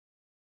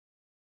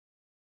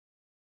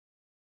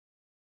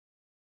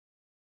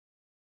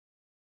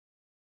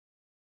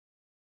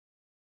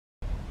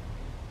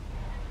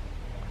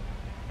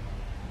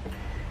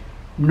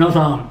皆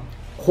さん、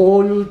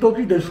こういう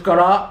時ですか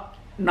ら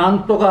な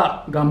んと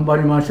か頑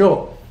張りまし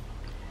ょう。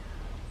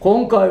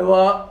今回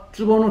は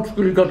壺の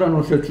作り方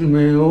の説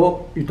明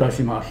をいた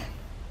します。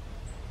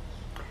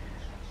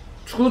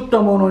作っ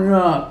たものに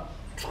は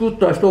作っ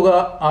た人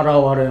が現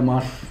れ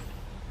ます。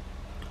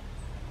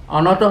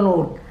あなた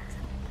の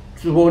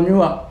壺に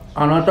は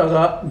あなた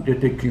が出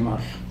てきま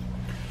す。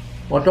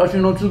私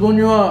の壺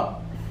には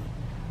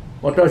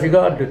私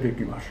が出て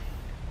きます。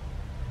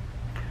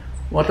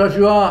私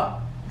は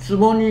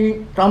壺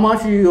に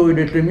魂を入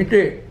れてみ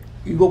て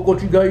居心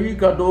地がいい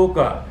かどう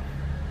か、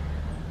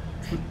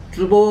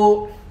壺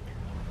を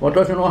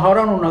私の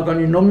腹の中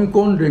に飲み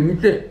込んでみ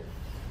て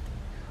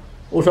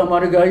収ま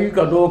りがいい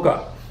かどう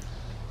か、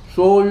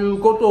そういう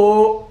こと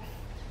を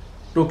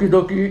時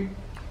々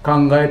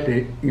考え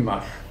てい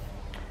ます。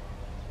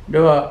で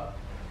は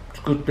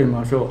作ってみ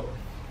ましょ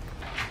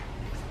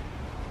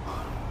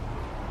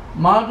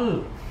う。ま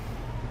ず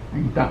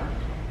intan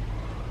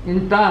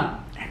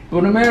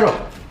primero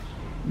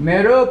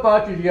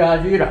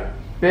jajira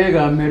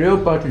pega medio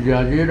parte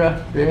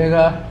jajira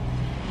pega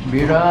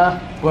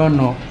vira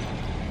pano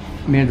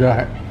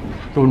mesa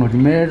torno de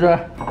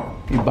mesa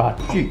e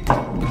bate.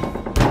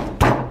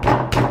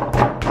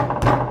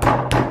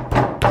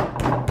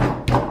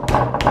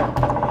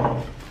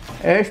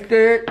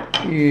 Este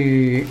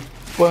e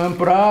põe em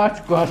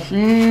prática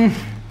assim.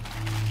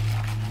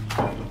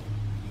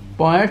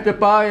 Põe este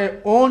pai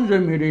 11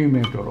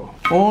 milímetros.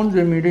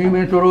 11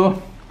 milímetros.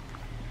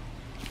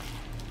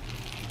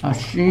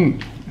 Assim.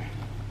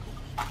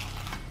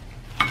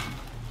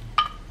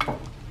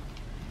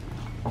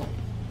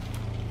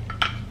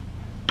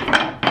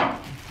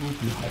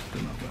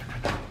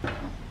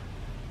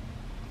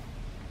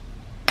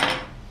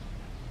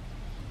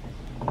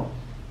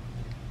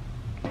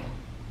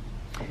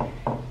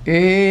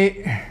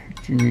 E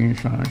 1, 2,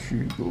 3, 4,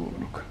 5,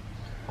 6.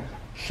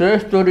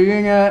 Sexta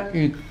linha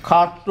e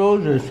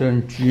 14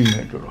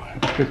 centímetros.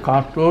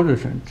 14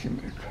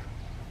 centímetros.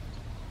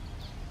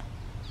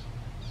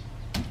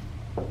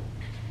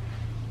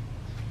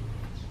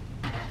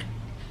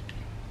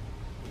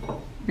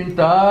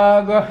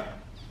 Pintada.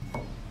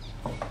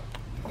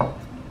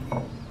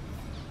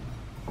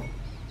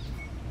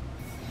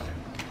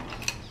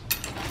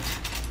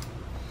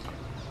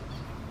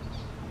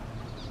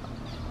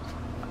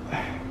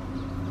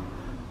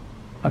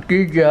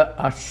 Aqui já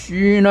a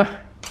China.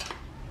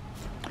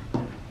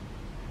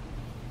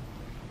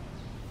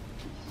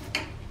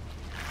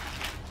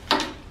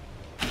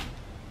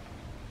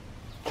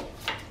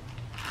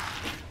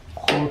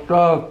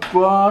 Cortar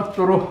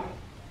 4.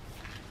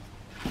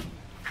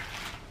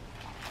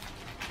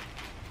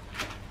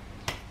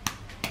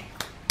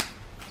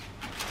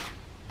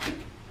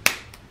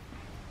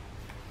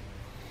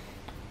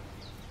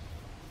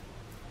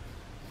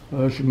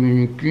 As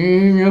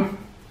miniquinhas.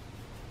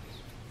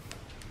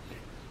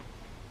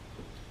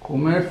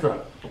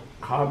 Começa,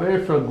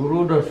 cabeça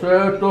gruda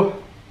certo,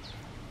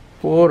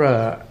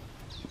 fora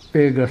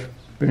pega as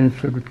com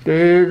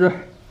certeza,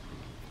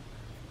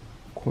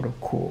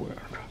 colocou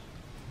ela.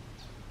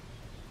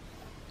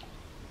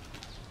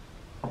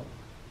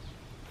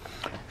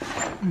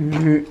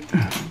 E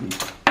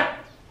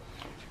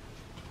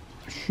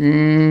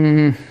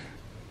assim,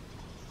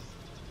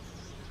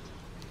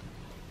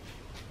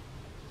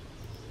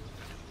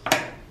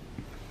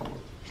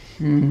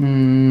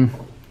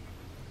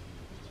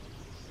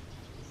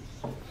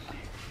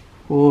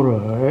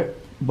 fora é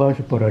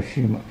baixo para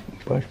cima,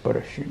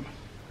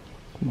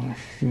 como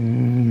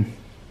assim.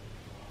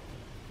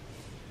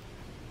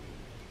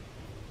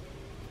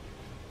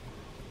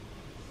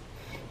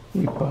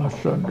 E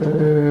passa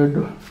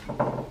dedo.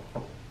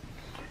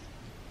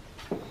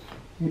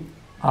 E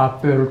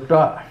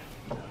apertar.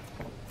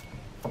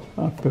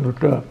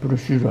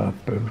 Precisa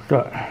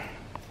apertar.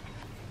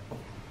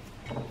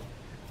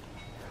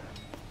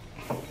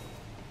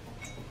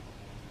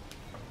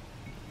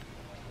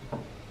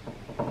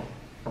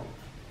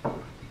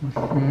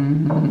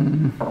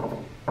 Assim.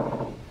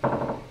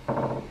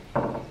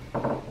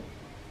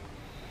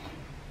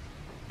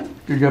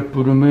 Já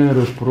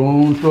primeiro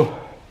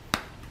pronto.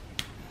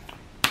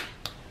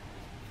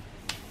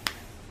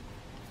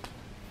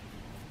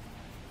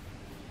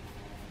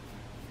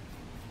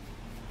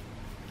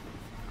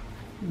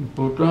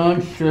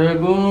 Importante,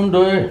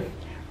 segundo é,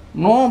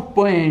 não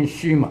põe em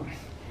cima,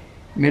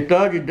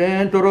 metade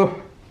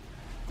dentro,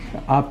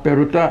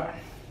 apertar,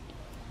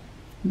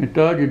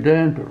 metade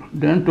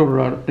dentro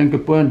raro, tem que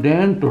pôr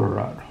dentro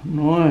raro,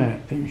 não é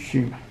em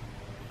cima.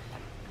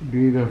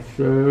 Liga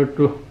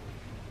certo,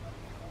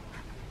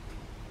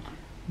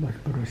 bate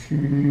para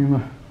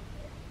cima.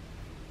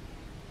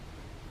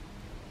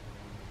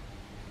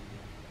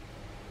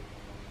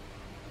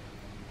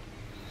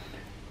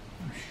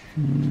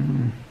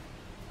 Assim.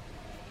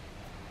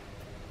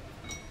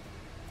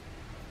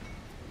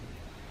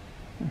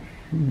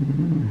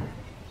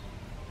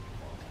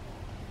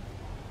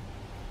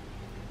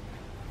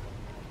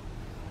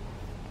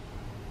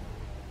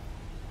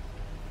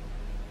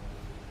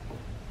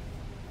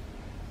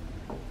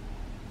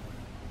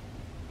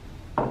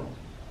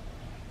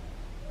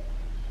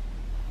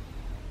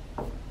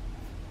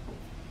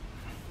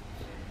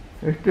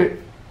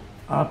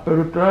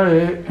 apertar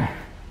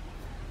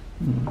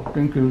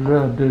tem que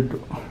usar o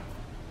dedo.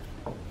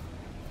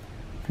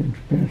 A gente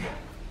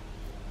pensa.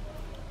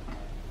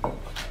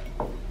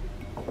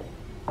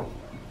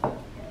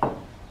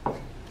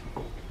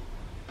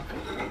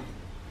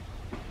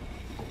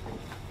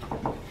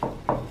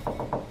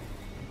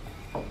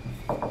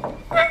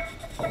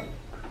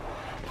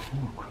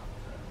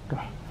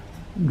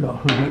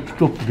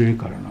 Stop de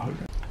cara.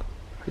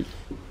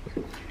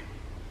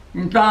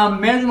 Então,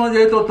 mesmo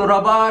jeito do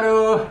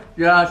trabalho,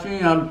 já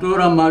assim, a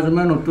altura mais ou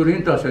menos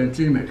 30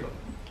 centímetros.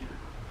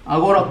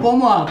 Agora,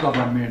 como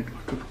acabamento?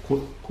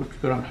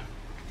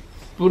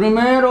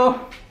 Primeiro,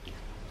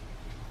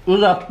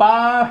 usa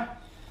pá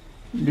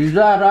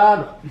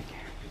desarado,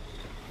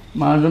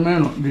 mais ou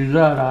menos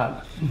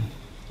desarado.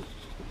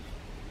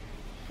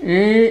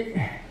 E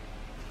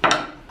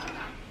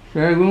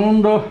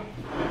segundo,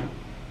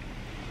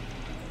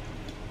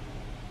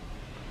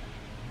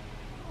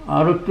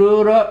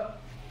 altura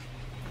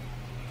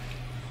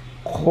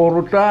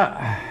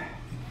cortar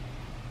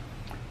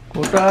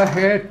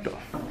reto.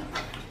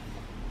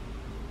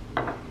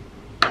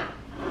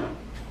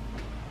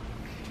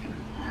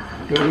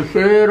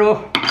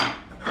 Terceiro,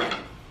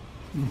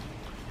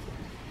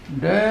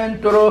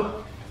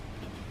 dentro,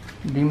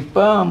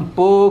 limpar um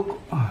pouco.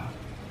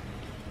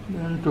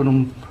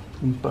 Dentro,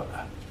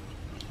 limpar.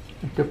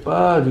 Este é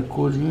pá de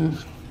cozinha.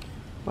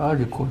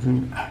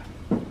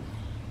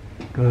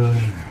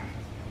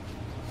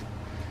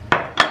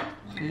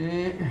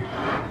 E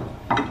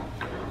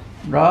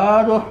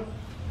lado,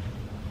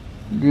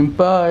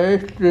 limpar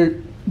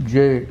este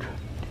jeito.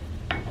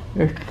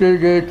 Este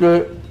jeito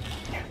é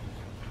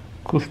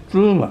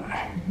costuma,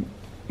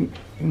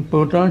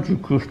 importante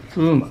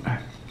costuma.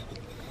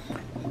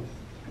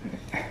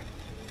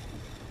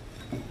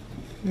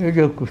 Eu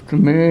já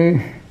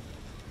acostumei,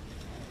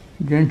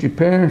 a gente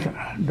pensa,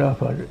 dá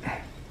pra fazer.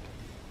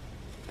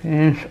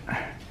 Pensa.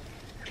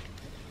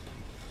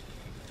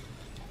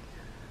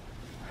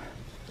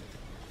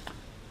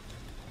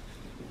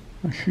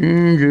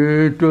 Assim,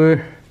 jeito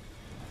é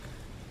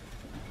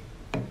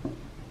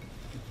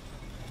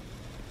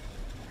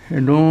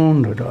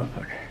redondo, dá pra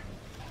fazer.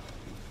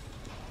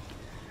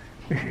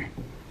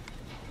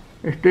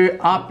 Este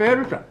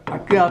aperta,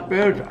 aqui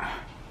aperta,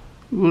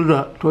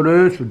 usa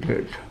três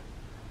dedos.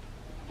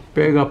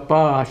 Pega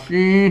pá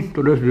assim,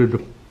 três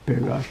dedos.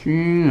 Pega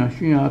assim,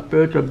 assim,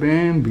 aperta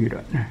bem,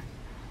 vira, né?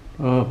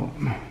 Tá bom.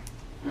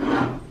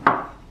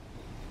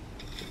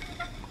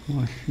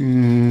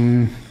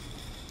 Assim.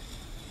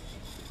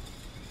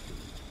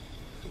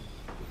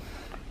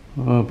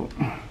 Tá bom.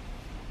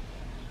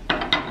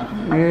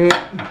 E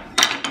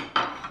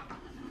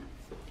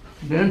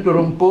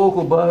dentro um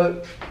pouco vai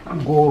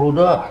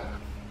grudar.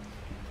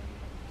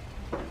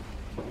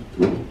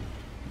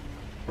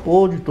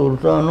 Pode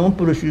tortar, não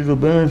precisa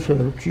bem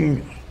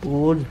certinho.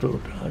 Pode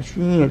tortar,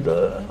 assim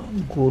dá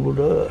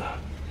grudar.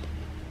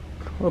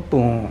 Tá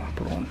bom,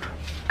 pronto.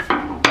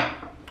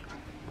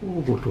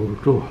 Pouco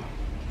tortou.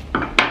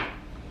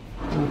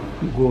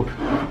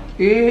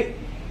 E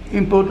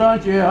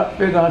importante é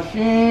pegar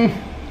assim.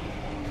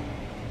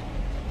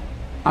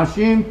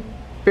 Assim,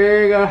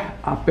 pega,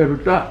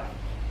 apertar.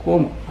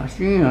 Como?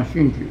 Assim,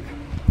 assim,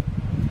 tira.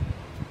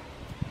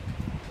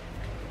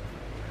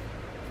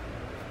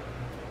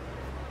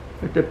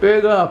 Você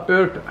pega,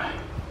 aperta.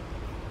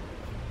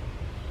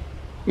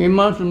 E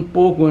mais um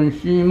pouco em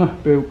cima,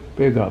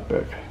 pega,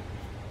 aperta.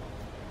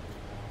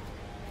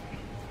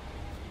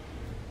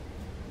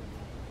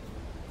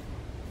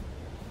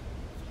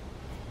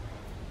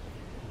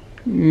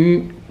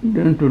 E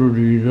dentro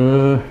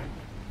disso,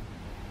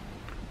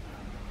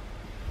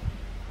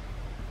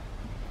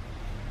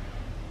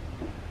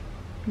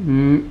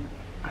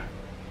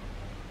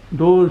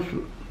 dois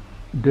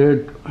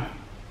dedos.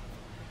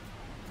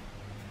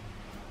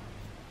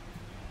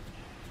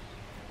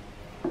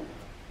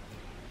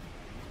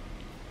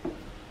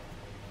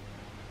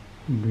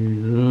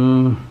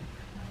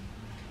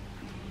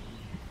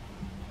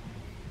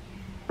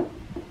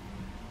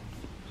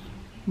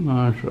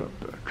 Mais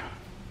aperta.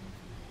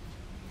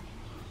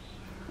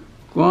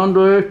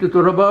 Quando este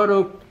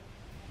trabalho,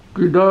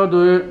 cuidado,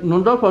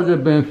 não dá para fazer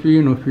bem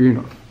fino.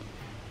 Fino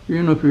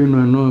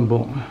não é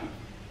bom.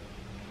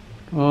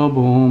 Tá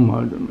bom,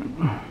 mais ou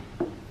menos.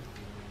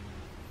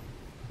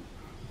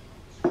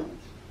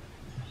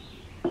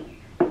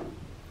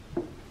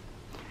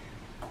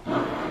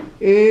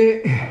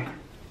 E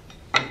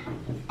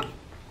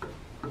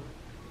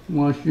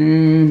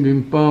assim,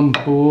 limpar um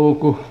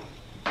pouco.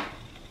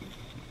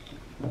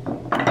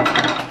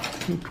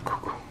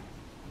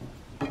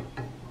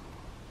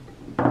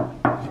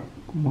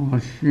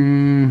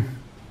 Assim,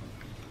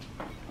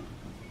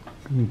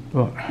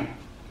 limpar.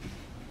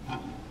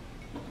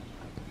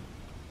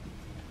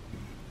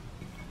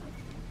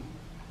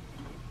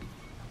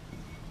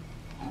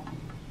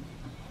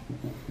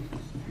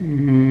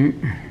 E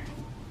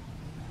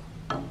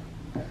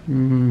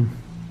limpar.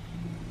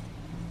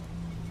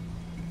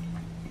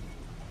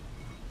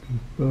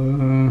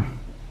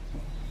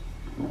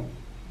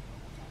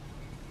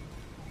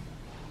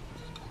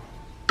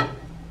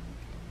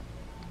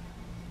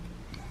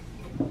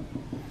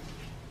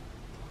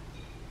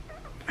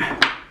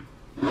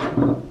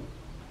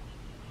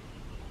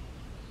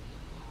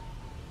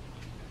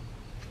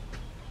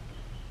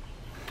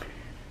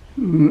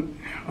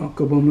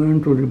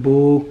 Acabamento de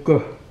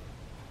boca.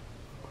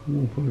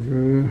 Vamos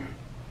fazer.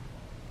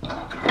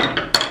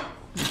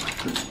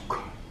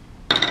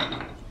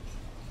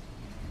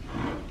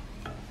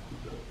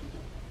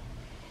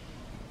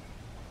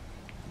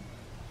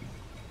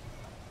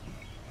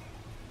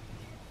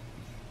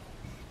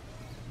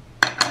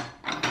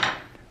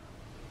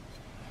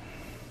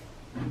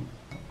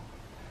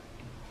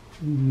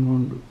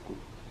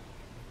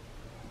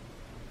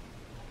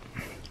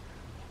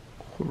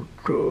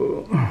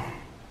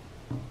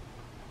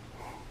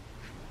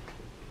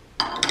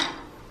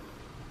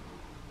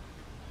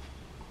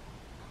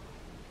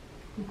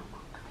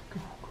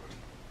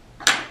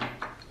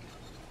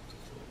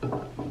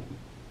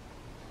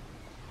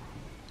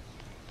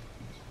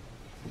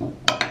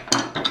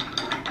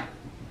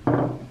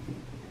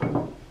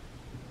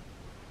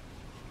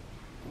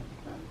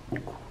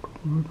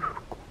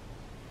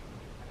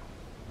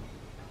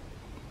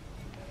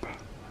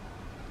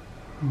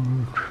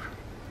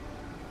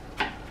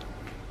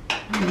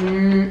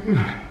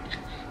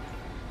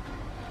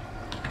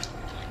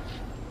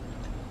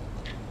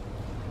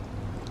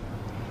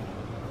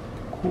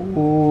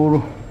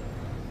 Couro,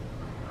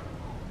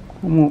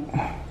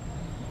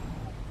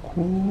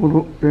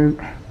 couro,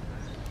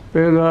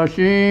 pega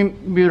assim,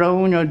 vira a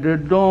unha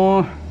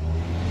dedão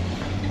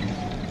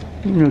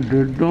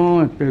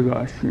e pega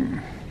assim,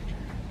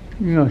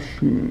 e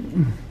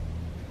assim.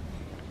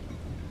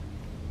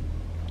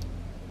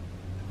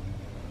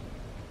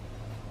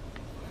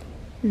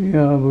 E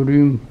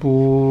abrir um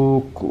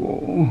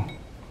pouco.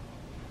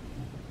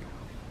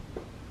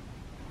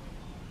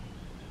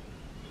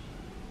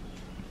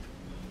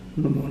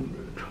 No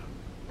momento.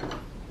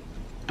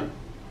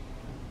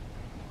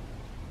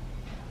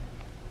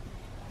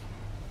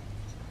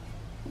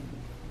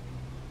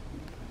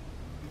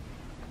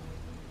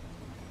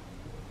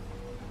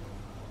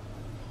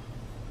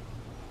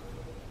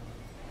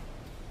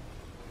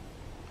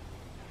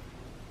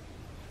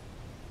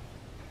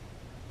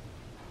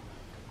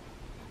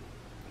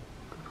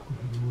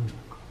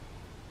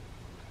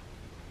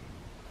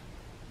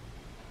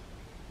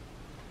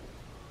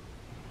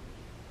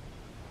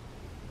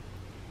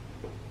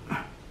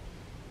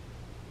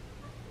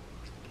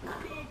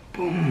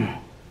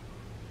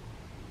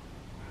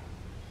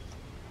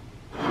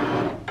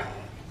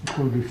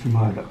これでし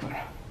まいだか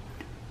ら、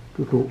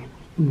ちょっと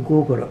向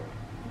こうから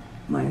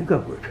前にか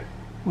これで、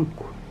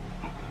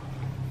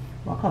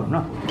わかる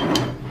な。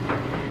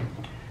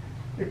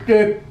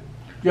Este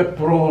ya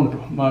pronto,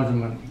 mais ou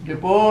menos.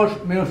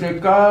 Depois, meio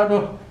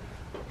secado,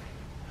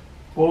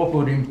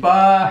 pouco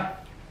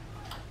limpar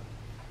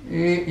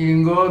e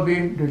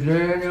engobe,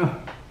 desenho,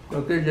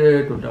 qualquer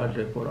jeito da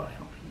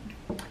decoração.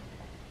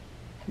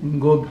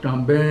 Engobe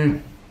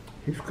também,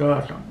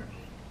 riscar também.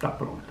 Tá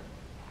pronto.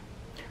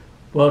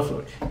 Boa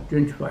sorte. A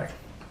gente faz.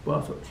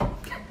 Boa sorte.